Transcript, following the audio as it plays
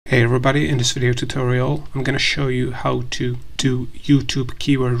Hey everybody, in this video tutorial I'm going to show you how to do YouTube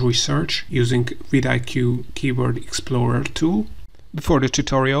keyword research using VidIQ Keyword Explorer tool. Before the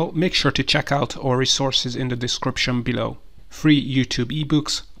tutorial, make sure to check out our resources in the description below. Free YouTube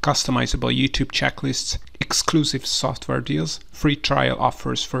ebooks, customizable YouTube checklists, exclusive software deals, free trial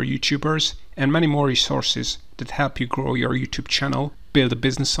offers for YouTubers, and many more resources that help you grow your YouTube channel, build a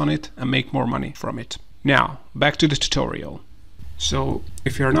business on it, and make more money from it. Now, back to the tutorial. So,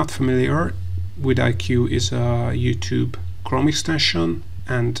 if you're not familiar, VidIQ is a YouTube Chrome extension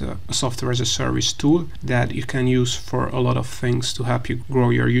and a software as a service tool that you can use for a lot of things to help you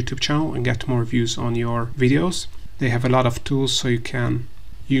grow your YouTube channel and get more views on your videos. They have a lot of tools, so you can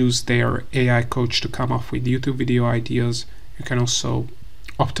use their AI coach to come up with YouTube video ideas. You can also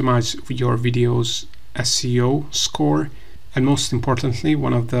optimize your videos SEO score, and most importantly,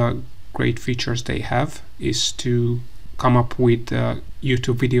 one of the great features they have is to come up with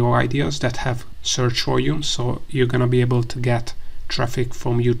YouTube video ideas that have search volume, so you're gonna be able to get traffic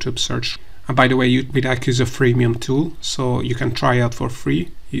from YouTube search. And by the way, VidIQ is a freemium tool, so you can try out for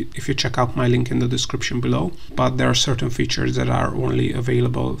free if you check out my link in the description below. But there are certain features that are only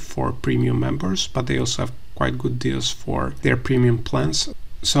available for premium members, but they also have quite good deals for their premium plans.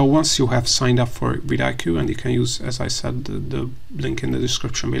 So once you have signed up for VidIQ, and you can use, as I said, the link in the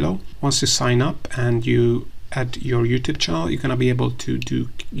description below. Once you sign up and you add your YouTube channel, you're going to be able to do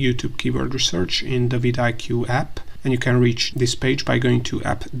YouTube keyword research in the VidIQ app, and you can reach this page by going to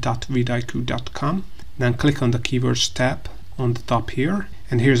app.vidiq.com. Then click on the keywords tab on the top here,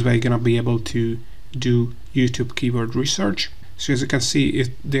 and here's where you're going to be able to do YouTube keyword research. So as you can see,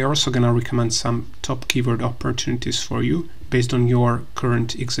 they're also going to recommend some top keyword opportunities for you based on your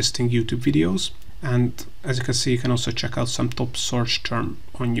current existing YouTube videos. And as you can see, you can also check out some top search term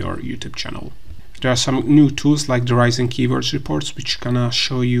on your YouTube channel. There are some new tools like the Rising Keywords reports, which are gonna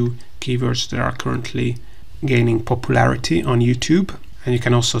show you keywords that are currently gaining popularity on YouTube, and you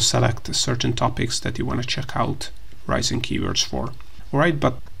can also select certain topics that you want to check out Rising Keywords for. Alright,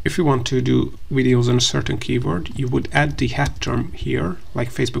 but if you want to do videos on a certain keyword, you would add the head term here,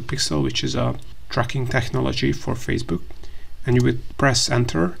 like Facebook Pixel, which is a tracking technology for Facebook, and you would press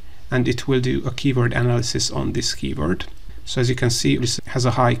enter, and it will do a keyword analysis on this keyword. So as you can see, this has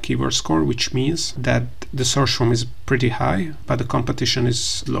a high keyword score, which means that the search volume is pretty high, but the competition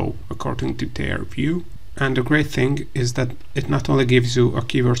is low according to their view. And the great thing is that it not only gives you a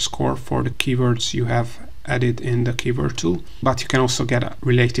keyword score for the keywords you have added in the keyword tool, but you can also get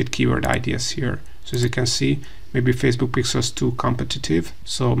related keyword ideas here. So as you can see, maybe Facebook Pixel is too competitive,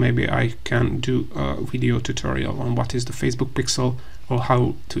 so maybe I can do a video tutorial on what is the Facebook Pixel or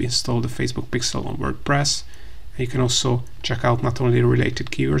how to install the Facebook Pixel on WordPress. You can also check out not only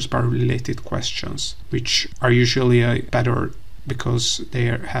related keywords but related questions, which are usually better because they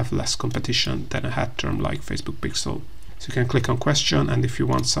have less competition than a head term like Facebook Pixel. So you can click on question, and if you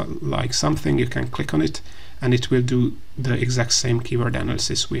want something, you can click on it, and it will do the exact same keyword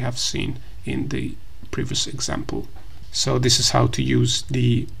analysis we have seen in the previous example. So this is how to use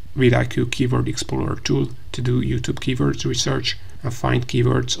the VidIQ Keyword Explorer tool to do YouTube keywords research and find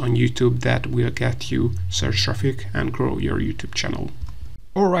keywords on YouTube that will get you search traffic and grow your YouTube channel.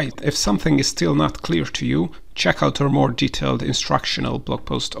 Alright, if something is still not clear to you, check out our more detailed instructional blog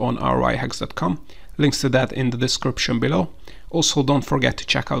post on 𝐅𝐫𝐞𝐞. Links to that in the description below. Also, don't forget to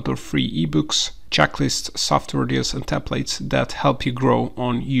check out our free ebooks, checklists, software deals, and templates that help you grow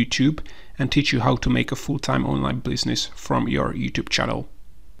on YouTube and teach you how to make a full-time online business from your YouTube channel.